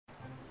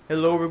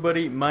Hello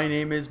everybody, my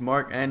name is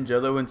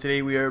MarkandJello and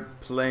today we are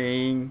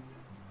playing,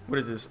 what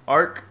is this,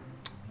 Ark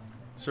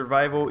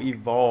Survival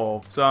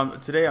Evolved. So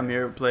today I'm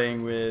here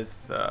playing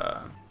with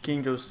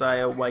King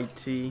Josiah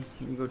YT. You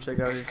can go check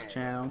out his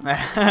channel.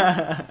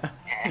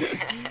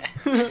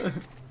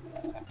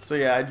 So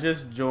yeah, I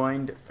just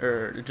joined,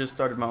 or just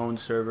started my own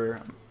server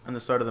on the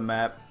start of the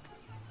map.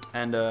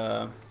 And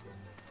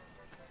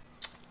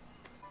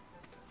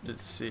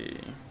let's see.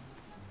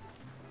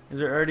 I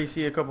already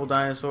see a couple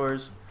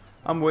dinosaurs.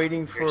 I'm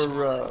waiting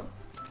for,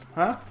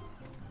 huh?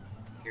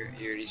 You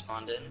already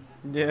spawned in?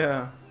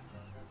 Yeah.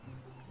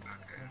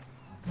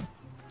 Okay.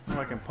 Oh,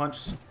 I can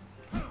punch.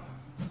 Damn,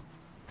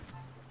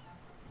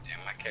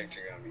 my character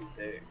gonna be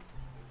big.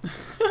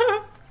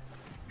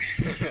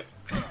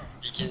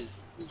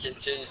 Because you can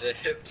change the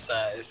hip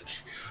size.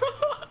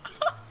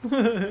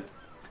 Oh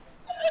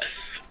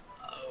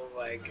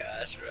my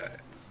gosh, bro. I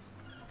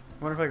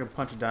wonder if I can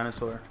punch a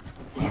dinosaur.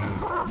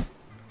 Oh,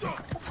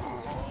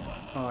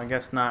 I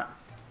guess not.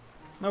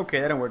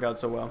 Okay, that didn't work out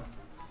so well.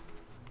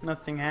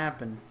 Nothing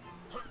happened.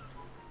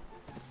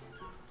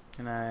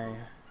 Can I...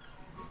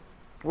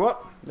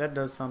 Whoop! That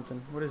does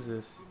something. What is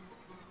this?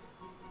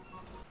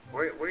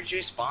 Where'd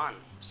you spawn?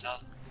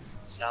 South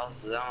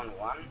Zone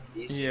 1?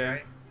 Easy, Yeah.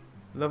 right?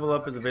 Level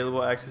up is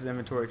available. Access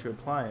inventory to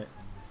apply it.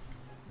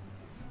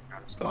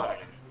 I'm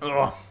spawning.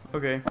 Oh,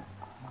 okay.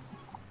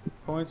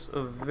 Points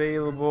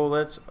available.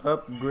 Let's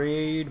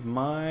upgrade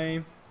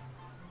my...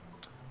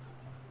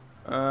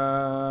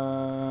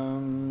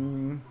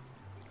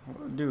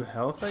 do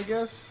health, I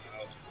guess?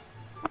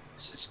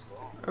 This is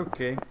cool.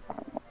 Okay.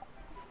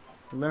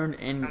 Learn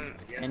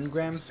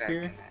engram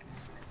spear.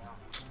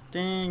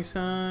 Dang,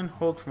 son.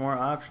 Hold for more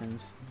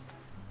options.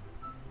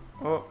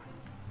 Oh.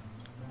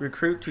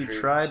 Recruit to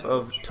tribe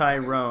of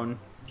Tyrone.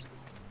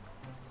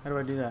 How do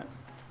I do that?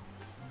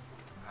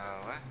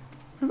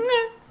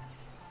 What?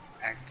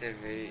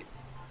 Activate.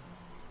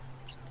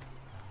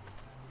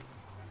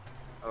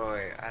 Oh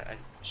wait, I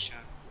show.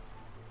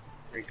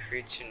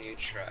 Recruit to new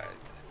tribe.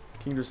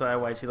 King Josiah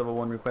YT level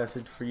 1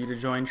 requested for you to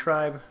join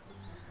tribe.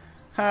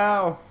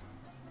 How?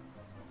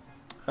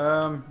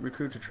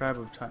 Recruit to tribe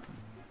of Tyrone.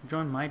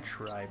 Join my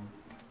tribe,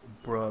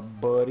 bruh,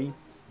 buddy.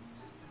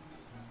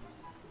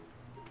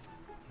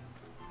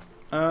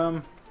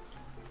 Can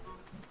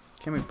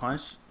we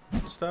punch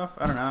stuff?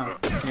 I don't know.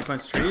 Can you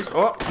punch trees?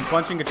 Oh, I'm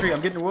punching a tree.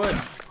 I'm getting wood.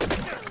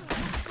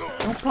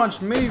 Don't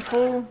punch me,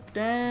 fool.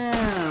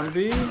 Damn,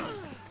 B.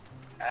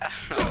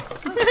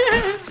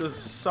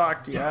 Just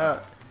socked you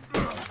out.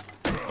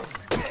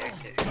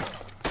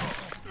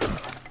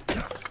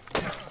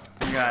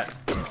 You got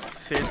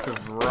fist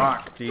of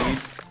rock, dude.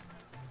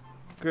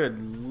 Good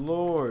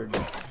lord.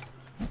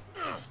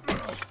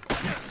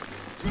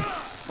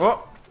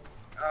 Oh.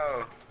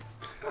 Oh.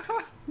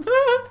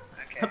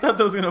 I thought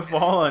that was gonna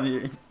fall on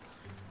you.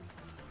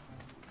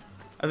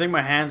 I think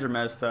my hands are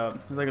messed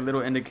up. There's like a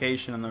little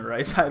indication on the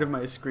right side of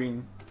my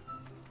screen.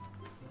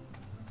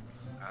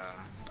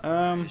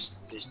 There's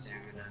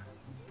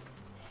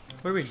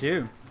What do we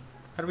do?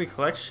 How do we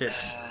collect shit?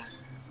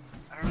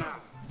 I don't know.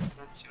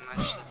 Not too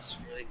much that's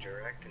really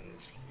direct in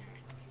this game.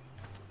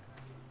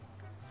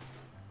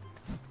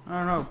 I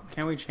don't know.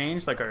 Can we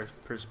change like our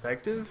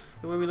perspective?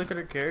 The way we look at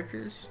our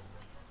characters?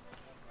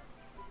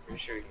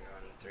 Pretty sure we can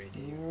go in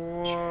 3D.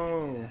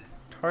 Whoa.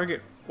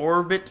 Target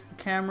orbit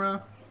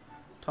camera.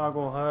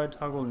 Toggle HUD.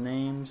 Toggle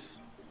names.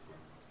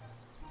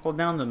 Hold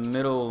down the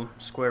middle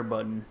square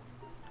button.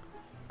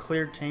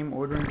 Clear tame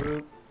ordering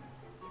group.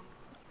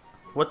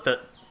 What the?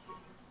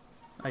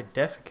 I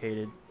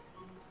defecated.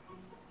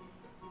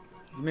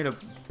 You made a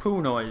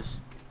poo noise.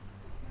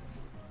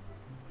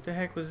 What the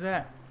heck was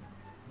that?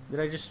 Did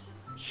I just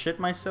shit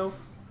myself?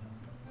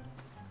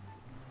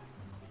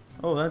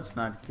 Oh, that's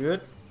not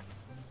good.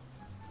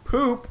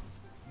 Poop?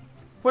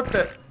 What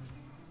the?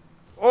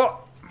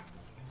 Oh!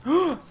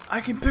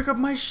 I can pick up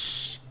my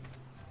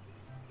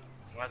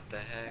What the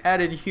heck?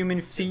 added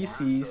human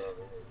feces.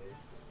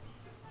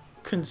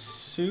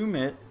 Consume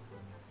it.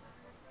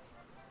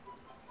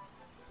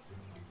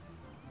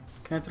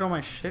 Can I throw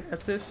my shit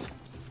at this?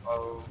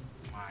 Oh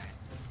my.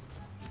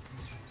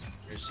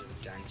 There's a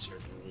dinosaur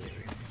in the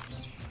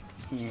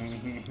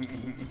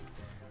area.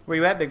 Where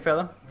you at, big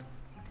fella?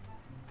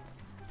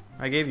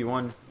 I gave you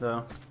one,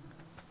 though.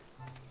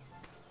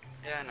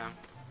 Yeah, I know.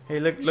 Hey,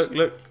 look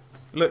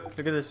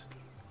at this.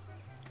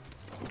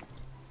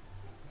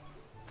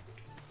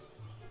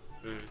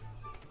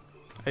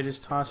 I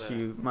just tossed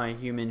you my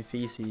human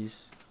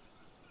feces.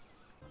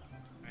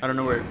 I don't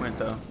know where it went,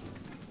 though.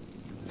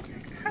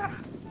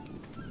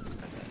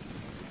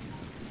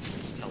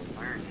 Just to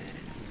learn it.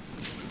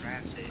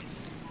 Craft it.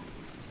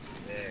 It's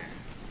there.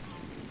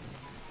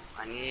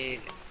 I need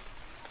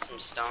some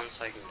stone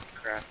so I can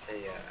craft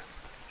a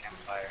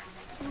campfire.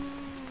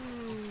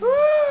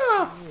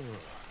 Ah!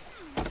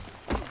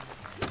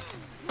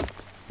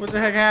 What the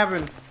heck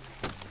happened?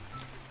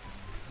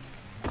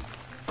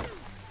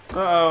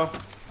 Uh-oh.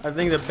 I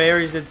think the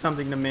berries did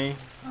something to me.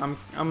 I'm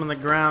on the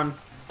ground.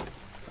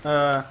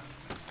 I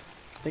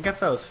think I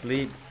fell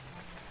asleep.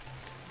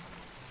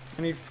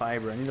 I need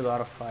fiber. I need a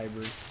lot of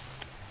fiber.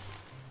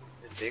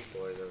 The big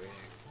boys over here.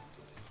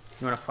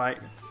 You wanna fight?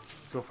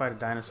 Let's go fight a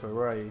dinosaur.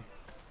 Where are you?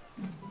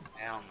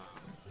 Hell no.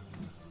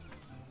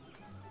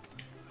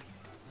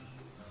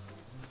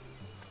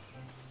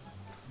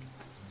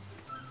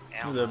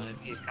 Hell no,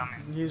 he's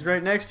coming. He's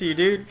right next to you,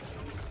 dude.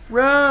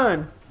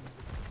 Run!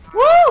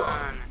 Woo!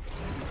 Run.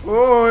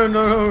 Oh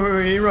no,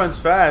 he runs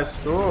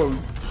fast. Oh.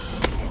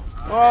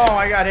 Oh,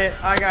 I got hit.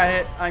 I got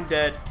hit. I'm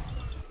dead.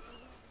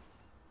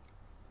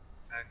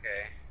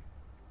 Okay.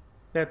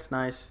 That's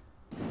nice.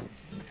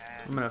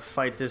 I'm gonna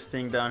fight this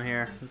thing down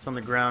here. It's on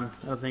the ground.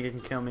 I don't think it can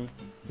kill me.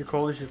 You're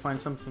cold, you should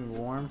find something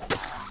warm.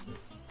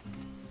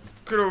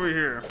 Get over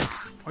here.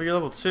 Oh, you're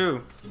level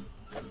 2.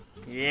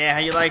 Yeah, how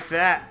you like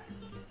that?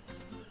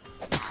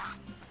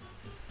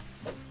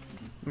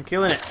 I'm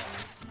killing it.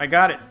 I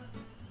got it.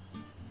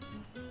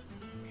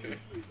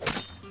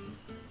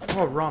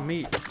 Oh, raw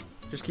meat.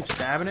 Just keep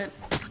stabbing it.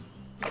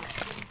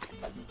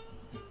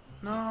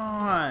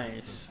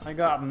 Nice. I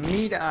got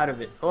meat out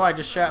of it. Oh, I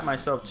just shot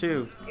myself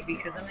too. Hey,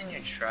 because I'm in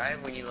your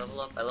tribe, when you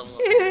level up, I level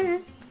up.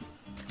 Or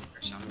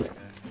something like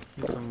that.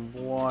 Get some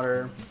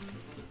water.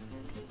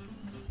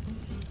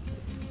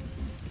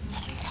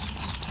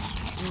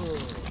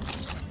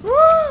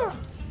 Woo!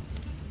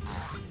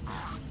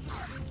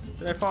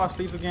 Did I fall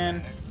asleep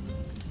again? I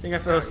think I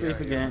fell asleep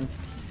again.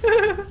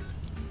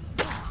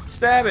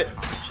 Stab it!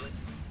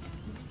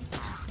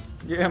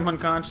 Yeah, I'm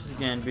unconscious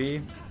again,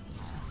 B.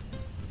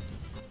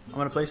 I'm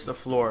gonna place the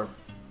floor.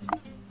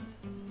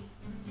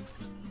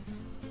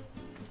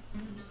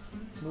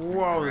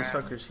 Whoa, this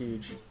sucker's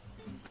huge.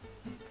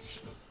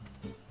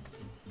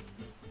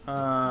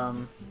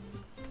 I'm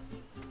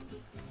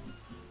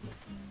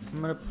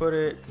gonna put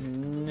it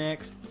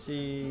next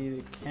to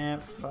the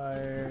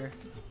campfire.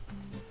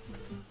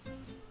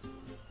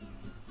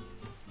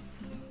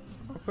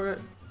 I'll put it.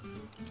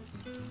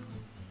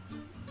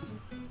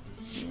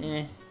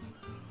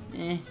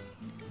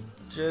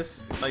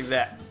 Just like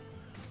that.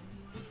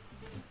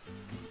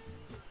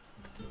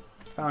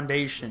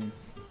 Foundation.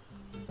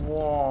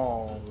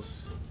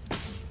 Walls.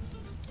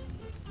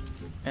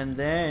 And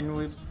then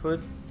we put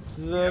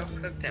the... You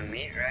cook the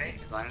meat, right?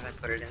 As long as I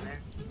put it in there?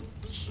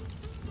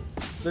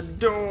 The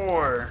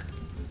door.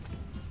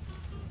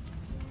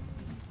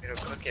 It'll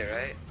cook it,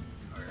 right?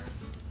 Or...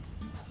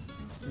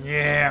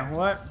 Yeah,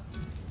 what?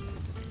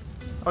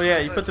 Oh yeah,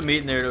 you put the meat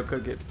in there, it'll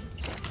cook it.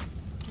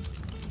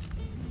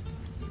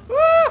 Woo!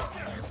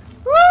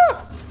 Woo!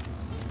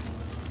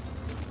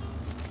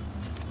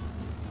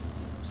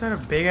 Is that a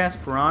big ass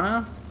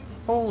piranha?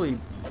 Holy.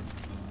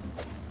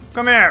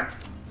 Come here!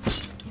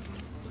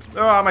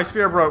 Oh, my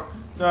spear broke.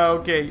 Oh,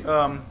 okay,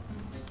 I'll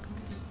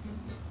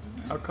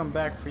come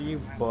back for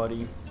you,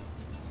 buddy.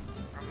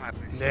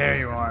 There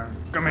you are.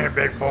 Come here,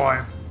 big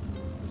boy.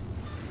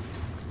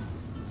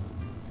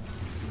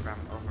 I'm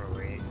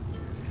overweight.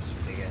 This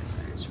big ass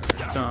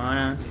dinosaur.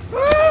 Donna.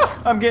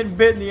 Ah! I'm getting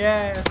bit in the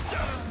ass.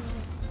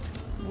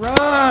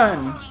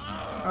 Run!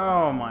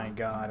 Oh my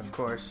god, of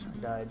course.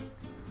 I died.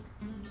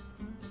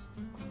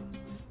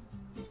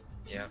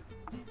 Yep.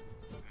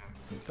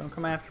 Don't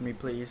come after me,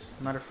 please.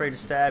 I'm not afraid to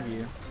stab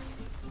you.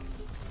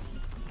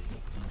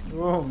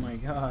 Oh my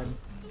god.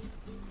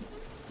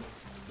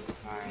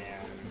 I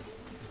am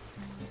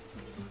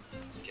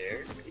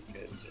scared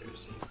because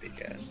there's a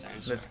big ass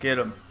dinosaur. Let's get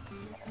him.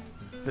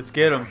 Let's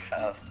get him.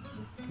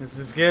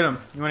 Let's get him.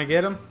 You want to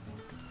get him?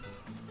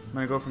 I'm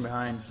gonna go from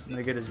behind. I'm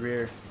gonna get his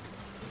rear.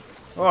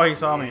 Oh, he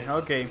saw me.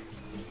 Okay.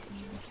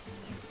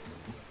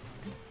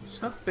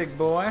 What's up, big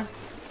boy?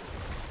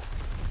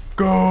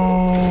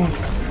 Go!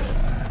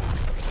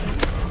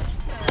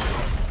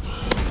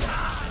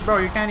 Bro,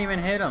 you can't even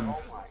hit him.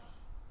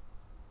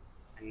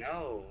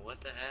 No, what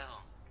the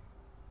hell?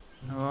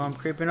 Oh, I'm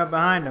creeping up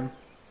behind him.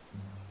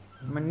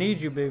 I'm gonna need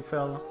you, big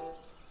fella.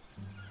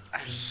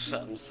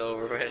 I'm so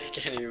overweight, I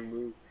can't even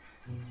move.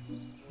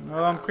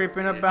 Oh, I'm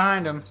creeping up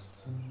behind him.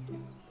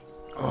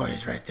 Oh,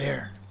 he's right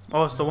there.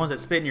 Oh, it's the ones that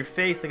spit in your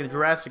face like in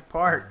Jurassic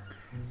Park.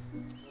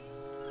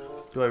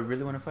 Do I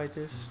really want to fight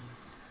this?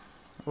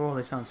 Oh,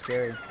 they sound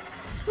scary.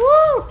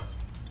 Woo!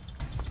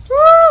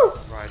 Woo!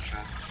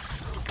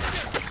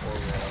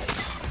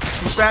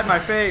 He spat in my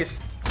face.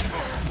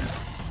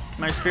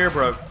 My spear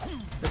broke.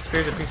 That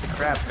spear's a piece of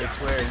crap, I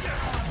swear.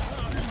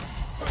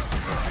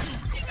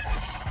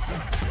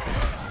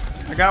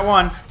 I got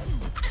one.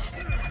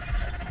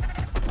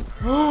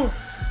 Oh!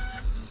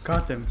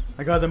 Got them.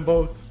 I got them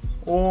both.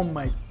 Oh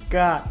my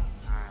god.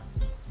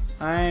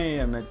 I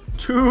am at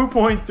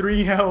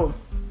 2.3 health.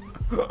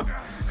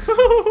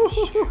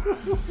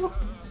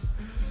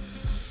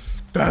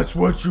 That's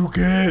what you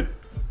get.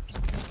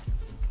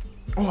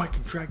 Oh, I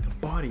can drag the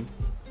body.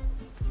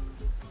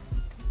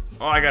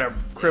 Oh, I got a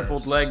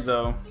crippled leg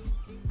though.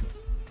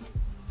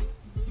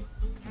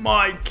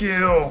 My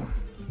kill.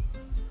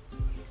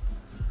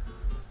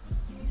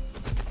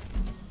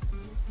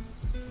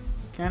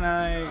 Can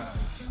I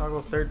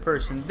toggle third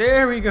person?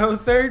 There we go,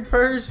 third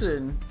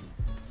person.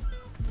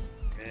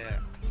 Yeah.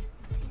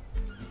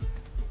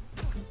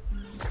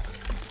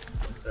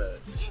 It's a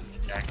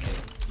jacket.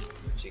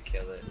 But you to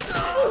kill it.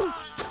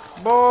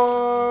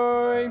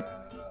 Boy!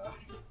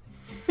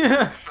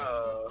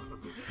 Oh.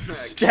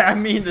 Stab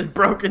me in the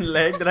broken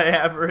leg that I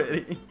have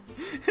already.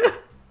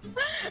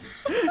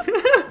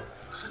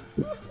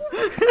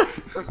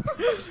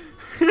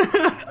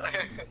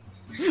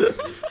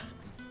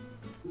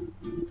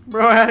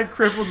 Bro, I had a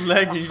crippled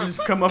leg and you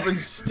just come up and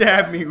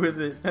stab me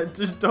with it. I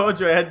just told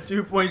you I had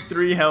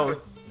 2.3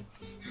 health.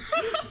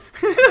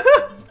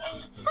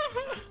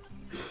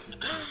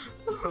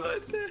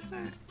 What the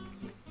heck?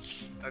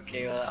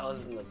 Okay, well that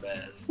wasn't the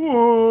best.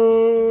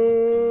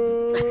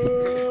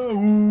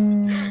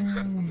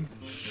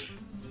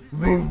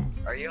 Wait,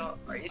 are you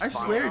I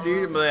swear,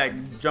 dude, I'm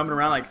like jumping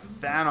around like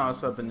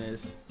Thanos up in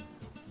this.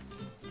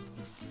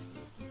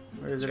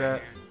 Where is it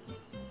at?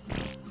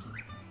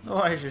 Oh,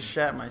 I just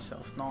shat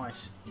myself.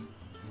 Nice.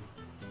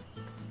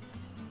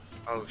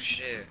 Oh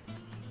shit.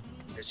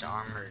 There's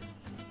armored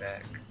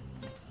back.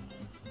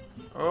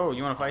 Oh,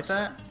 you want to fight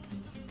that?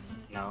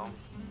 No.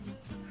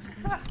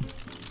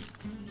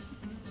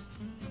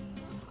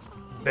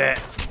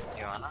 Bet.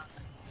 You wanna?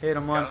 Hit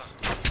him once.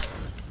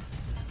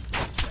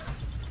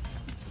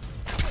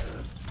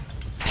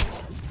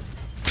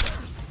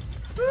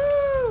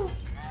 Woo!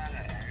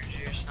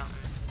 Energy or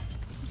something?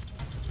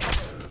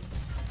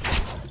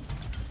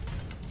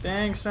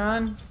 Dang,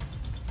 son.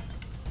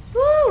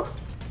 Woo!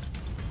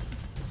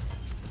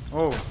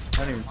 Oh,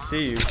 I didn't even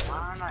see you. Why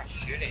am I not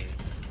shooting?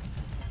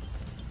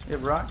 It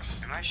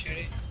rocks. Am I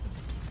shooting?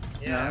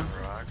 No. Yeah, it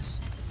rocks.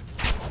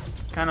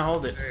 Kind of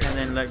hold it and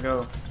then let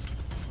go.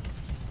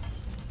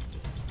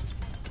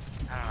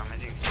 I don't know, my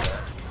thing's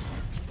stuck.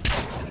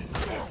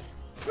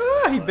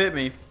 Ah, he bit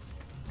me.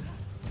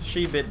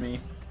 She bit me. It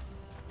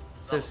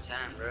says, 10,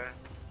 bro.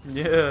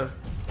 yeah.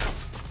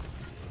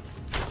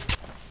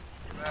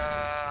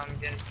 I'm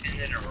getting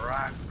pinned in a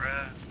rock,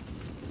 bro.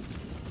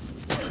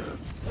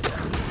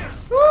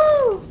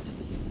 Woo!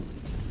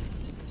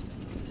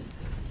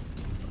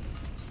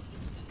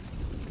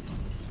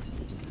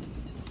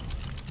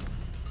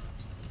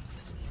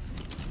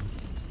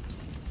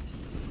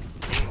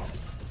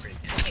 Pretty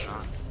good,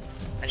 huh?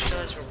 I just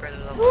realized we're better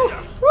level. Woo!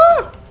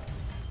 Woo!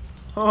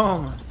 Oh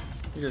my.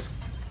 You just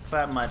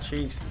clapped my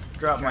cheeks.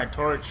 Dropped my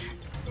torch.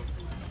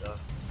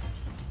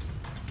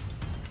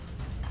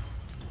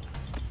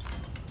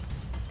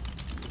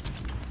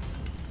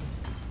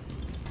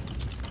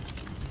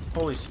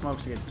 Holy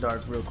smokes, it gets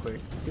dark real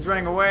quick. He's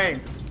running away.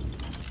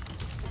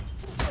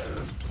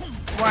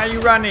 Why are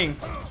you running?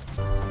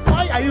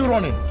 Why are you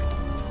running?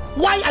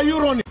 Why are you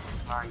running?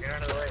 Come on, get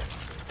out of the way.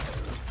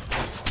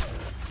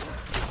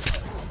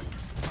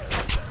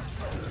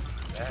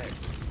 Back.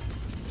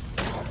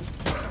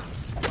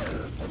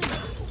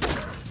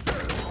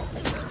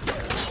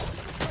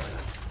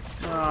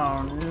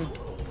 Oh, no.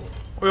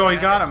 Oh, he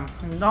got him.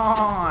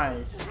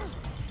 Nice.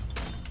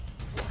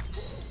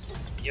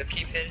 You'll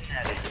keep hitting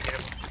at it. You get a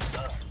bunch of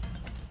stuff.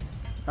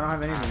 I don't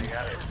have You anything.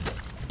 got it.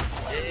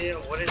 Yeah,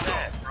 what is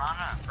that?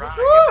 Rana,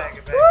 Woo!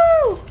 get back. Woo!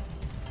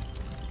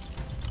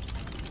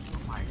 Oh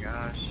my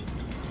gosh.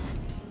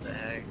 What the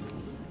heck?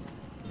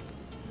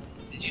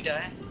 Did you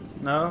die?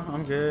 No,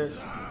 I'm good.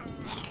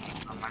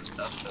 Oh, my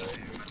stuff's over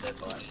here. My dead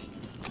body.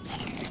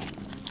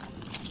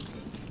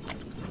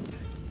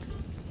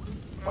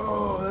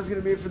 Oh, that's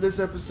gonna be it for this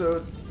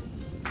episode.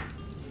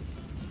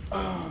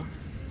 Oh.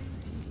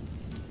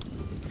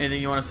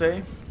 Anything you want to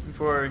say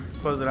before I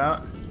close it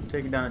out?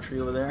 Taking down a tree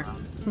over there.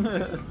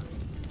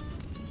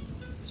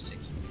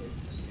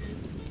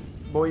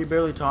 Boy, you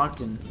barely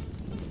talking.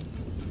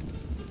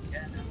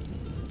 Yeah,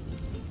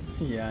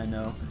 no. Yeah, I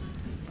know.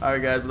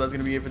 Alright guys, well that's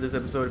going to be it for this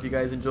episode. If you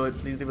guys enjoyed,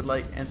 please leave a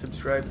like and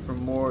subscribe for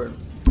more.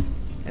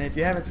 And if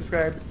you haven't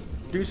subscribed,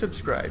 do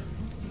subscribe.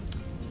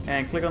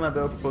 And click on that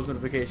bell for post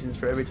notifications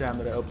for every time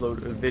that I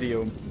upload a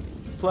video.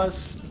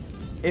 Plus,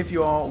 if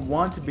you all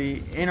want to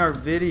be in our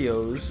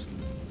videos,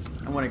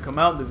 and want to come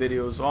out in the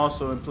videos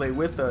also and play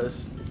with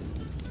us,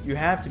 you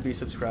have to be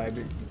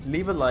subscribed.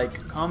 Leave a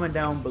like, comment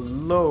down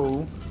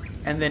below,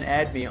 and then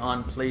add me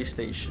on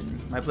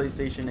PlayStation. My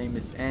PlayStation name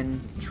is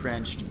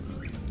Entrenched.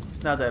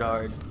 It's not that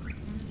hard.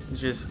 It's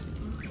just,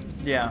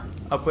 yeah,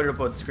 I'll put it up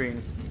on the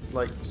screen,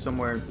 like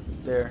somewhere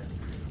there.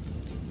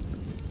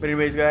 But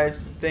anyways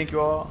guys, thank you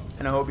all,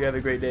 and I hope you have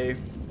a great day.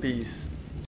 Peace.